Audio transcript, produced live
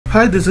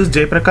Hi, this is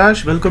Jay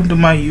Prakash. Welcome to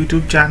my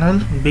YouTube channel,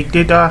 Big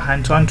Data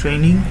Hands-on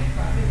Training.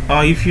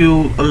 If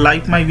you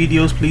like my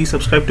videos, please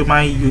subscribe to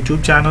my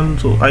YouTube channel.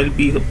 So I'll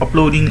be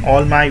uploading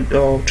all my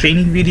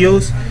training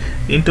videos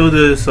into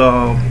this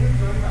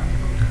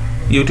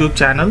YouTube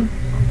channel.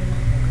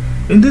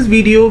 In this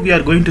video, we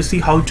are going to see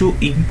how to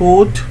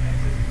import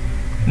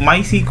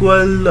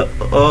MySQL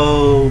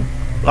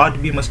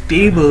RDBMS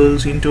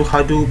tables into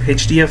Hadoop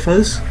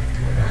HDFS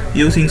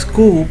using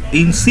Scoop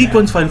in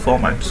sequence file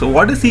format. So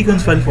what is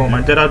sequence file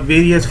format? There are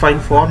various file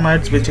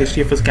formats which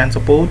HDFS can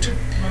support.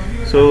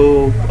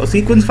 So a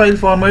sequence file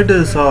format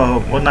is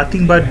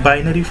nothing but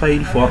binary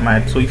file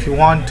format. So if you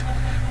want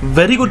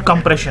very good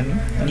compression,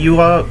 you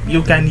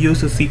can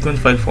use a sequence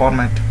file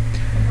format.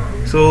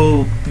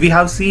 So we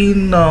have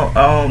seen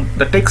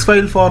the text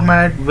file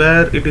format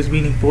where it is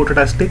being imported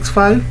as text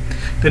file.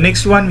 The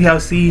next one we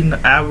have seen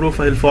Avro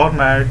file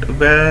format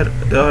where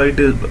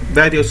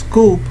where your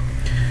Scoop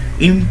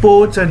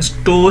imports and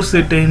stores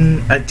it in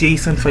a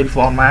JSON file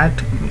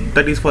format,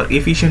 that is for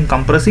efficient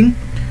compressing,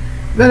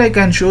 where I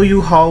can show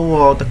you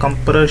how the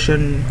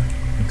compression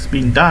is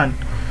being done.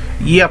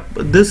 Yep,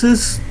 this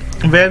is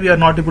where we are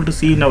not able to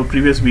see in our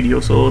previous video.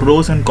 So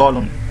rows and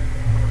column.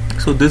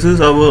 So this is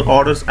our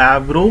orders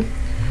Avro.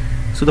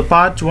 So the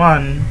part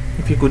 1,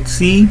 if you could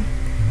see,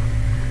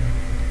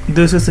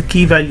 this is a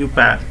key value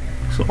pair.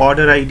 So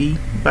order ID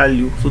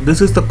value. So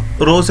this is the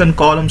rows and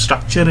column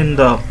structure in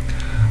the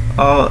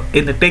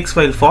text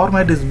file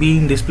format is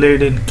being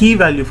displayed in key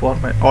value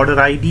format. Order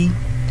ID,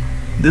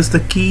 this is the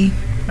key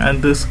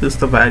and this is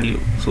the value.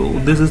 So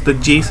this is the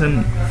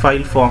JSON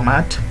file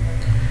format.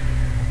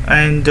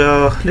 And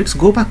let's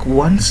go back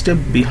one step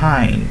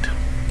behind.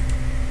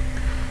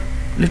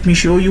 Let me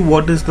show you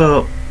what is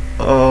the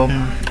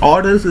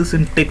orders is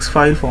in text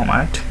file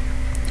format.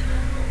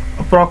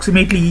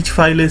 Approximately each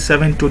file is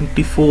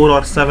 724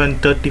 or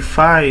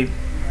 735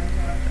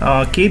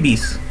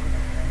 KBs.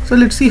 So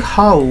let's see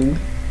how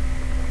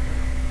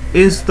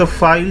is the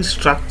file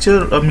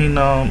structure.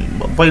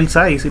 File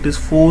size, it is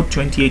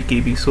 428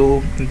 KB.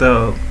 So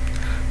the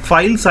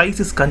file size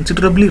is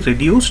considerably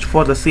reduced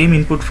for the same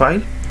input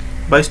file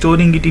by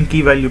storing it in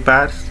key value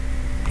pairs.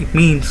 It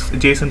means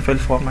JSON file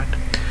format.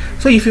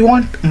 So if you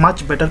want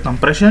much better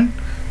compression,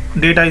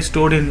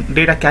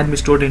 data can be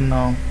stored in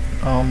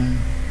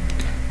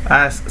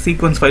as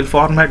sequence file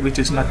format, which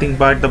is nothing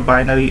but the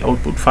binary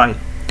output file.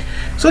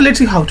 So let's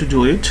see how to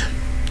do it.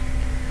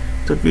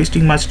 Without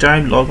wasting much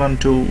time, log on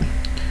to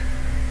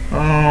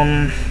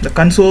the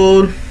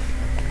console.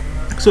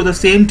 So the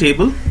same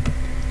table,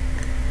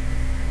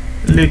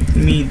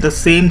 the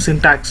same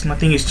syntax,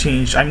 nothing is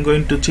changed. I'm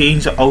going to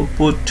change the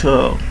output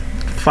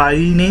file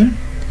name.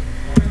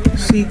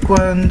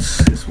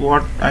 Sequence is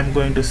what I'm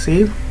going to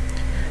save.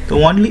 The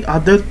only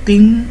other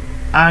thing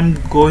I'm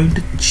going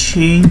to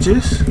change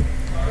is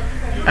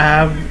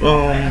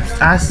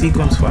as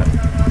sequence file.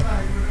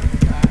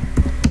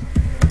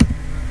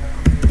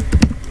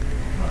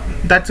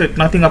 That's it,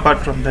 nothing apart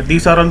from that.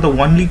 These are all the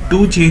only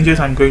two changes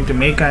I'm going to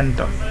make, and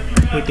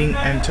hitting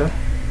enter.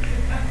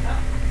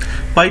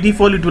 By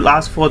default it will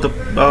ask for the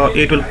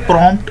it will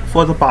prompt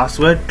for the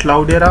password.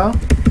 Cloudera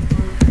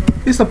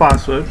is the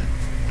password,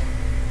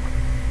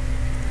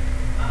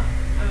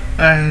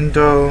 and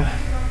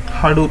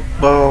Hadoop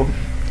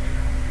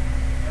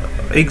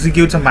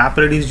executes a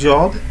MapReduce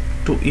job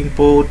to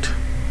import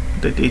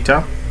the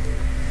data.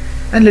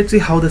 And let's see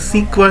how the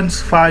sequence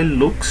file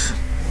looks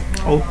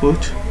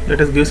output. Let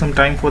us give some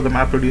time for the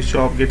MapReduce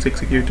job gets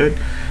executed.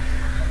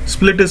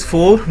 Split is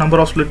 4, number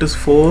of split is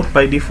 4.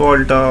 By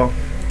default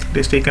it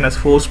is taken as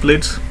 4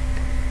 splits.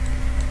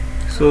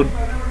 So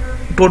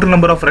total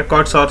number of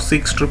records are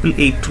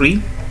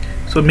 68883.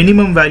 So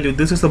minimum value,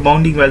 this is the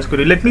bounding values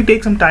query. Let me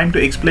take some time to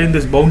explain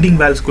this bounding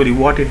values query,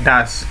 what it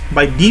does.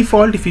 By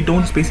default, if you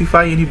don't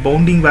specify any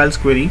bounding values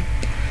query,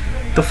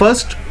 the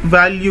first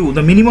value,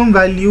 the minimum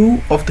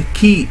value of the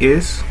key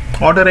is,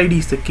 order ID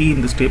is the key in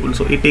this table,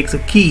 so it takes a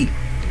key.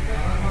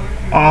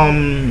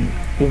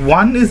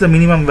 1 is the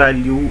minimum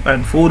value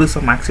and 4 is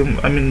the maximum.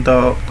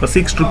 The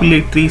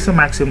 68883 is the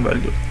maximum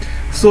value.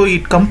 So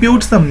it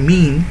computes the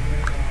mean,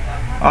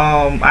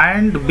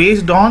 and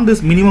based on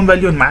this minimum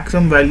value and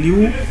maximum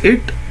value,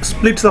 it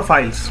splits the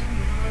files.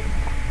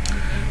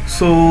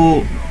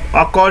 So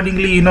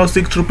accordingly,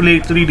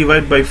 68883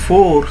 divided by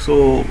 4,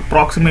 so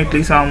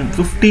approximately some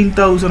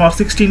 15,000 or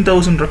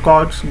 16,000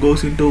 records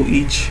goes into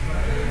each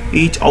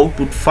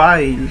output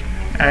file,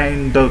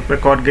 and the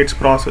record gets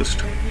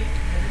processed.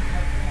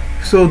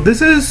 So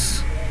this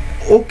is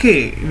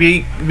okay.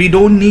 We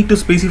don't need to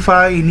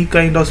specify any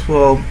kind of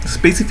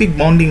specific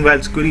bounding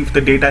values query if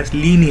the data is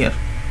linear.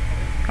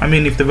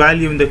 If the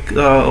value in the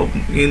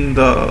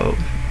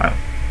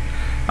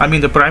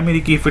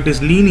primary key, if it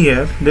is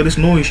linear, there is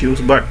no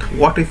issues. But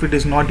what if it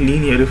is not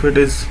linear? If it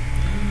is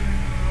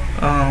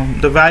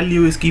the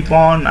value is keep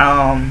on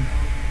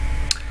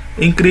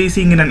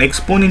increasing in an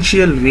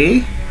exponential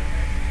way,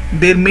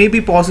 there may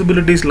be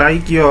possibilities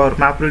like your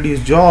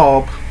MapReduce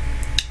job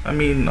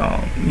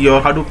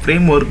your Hadoop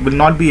framework will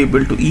not be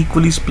able to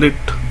equally split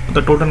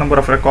the total number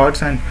of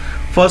records and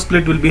first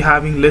split will be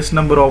having less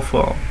number of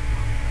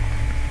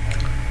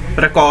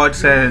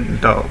records,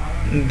 and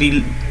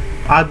the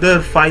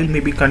other file may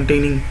be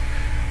containing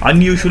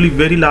unusually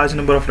very large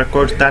number of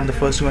records than the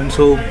first one.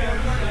 So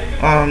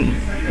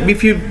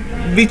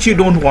which you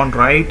don't want,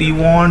 right? You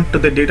want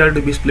the data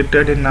to be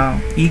splitted in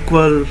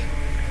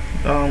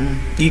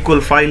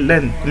equal file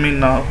length,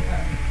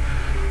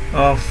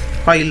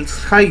 file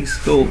size.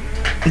 So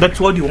that's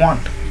what you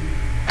want.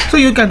 So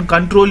you can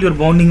control your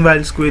bounding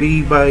values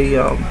query by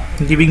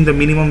giving the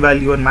minimum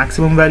value and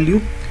maximum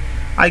value.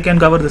 I can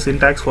cover the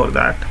syntax for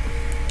that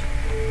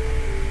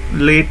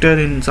later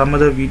in some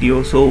other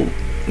video. So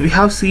we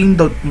have seen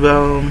the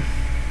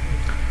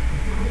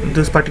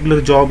this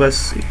particular job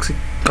as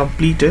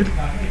completed.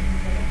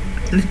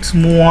 Let's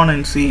move on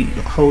and see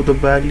how the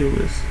value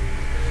is.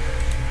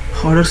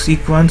 Order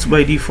sequence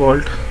by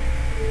default.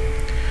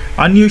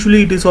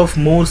 Unusually it is of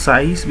more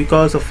size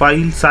because the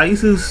file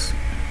size is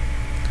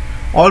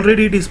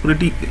already it is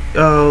pretty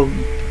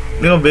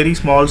very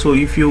small. So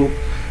if you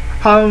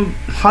have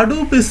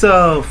Hadoop is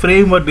a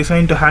framework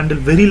designed to handle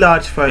very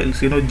large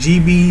files,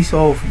 GBs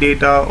of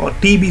data or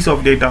TBs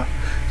of data.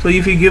 So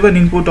if you give an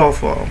input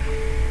of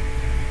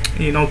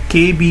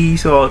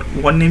KBs or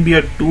 1 MB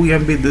or 2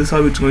 MB, this is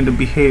how it's going to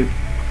behave.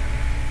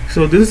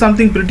 So this is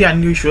something pretty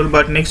unusual,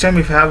 but next time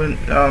if you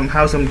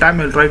have some time,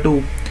 I'll try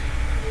to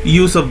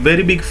use a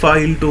very big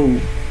file to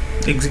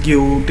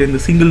execute in the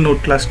single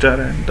node cluster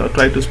and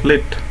try to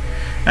split.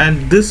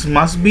 And this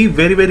must be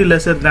very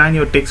lesser than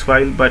your text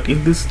file, but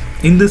in this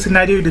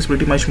scenario it is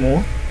pretty much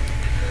more.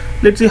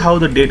 Let's see how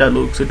the data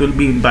looks. It will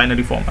be in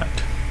binary format.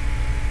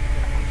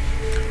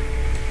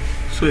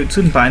 So it's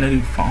in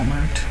binary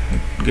format,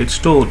 it gets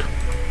stored.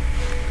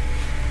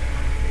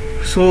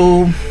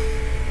 So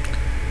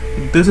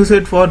this is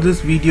it for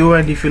this video,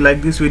 and if you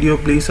like this video,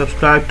 please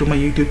subscribe to my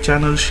YouTube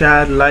channel,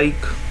 share, like,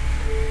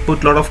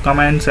 put a lot of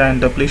comments,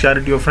 and please share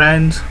it to your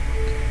friends.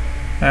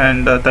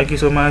 And thank you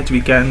so much. We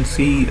can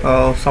see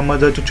some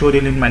other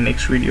tutorial in my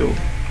next video.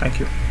 Thank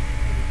you.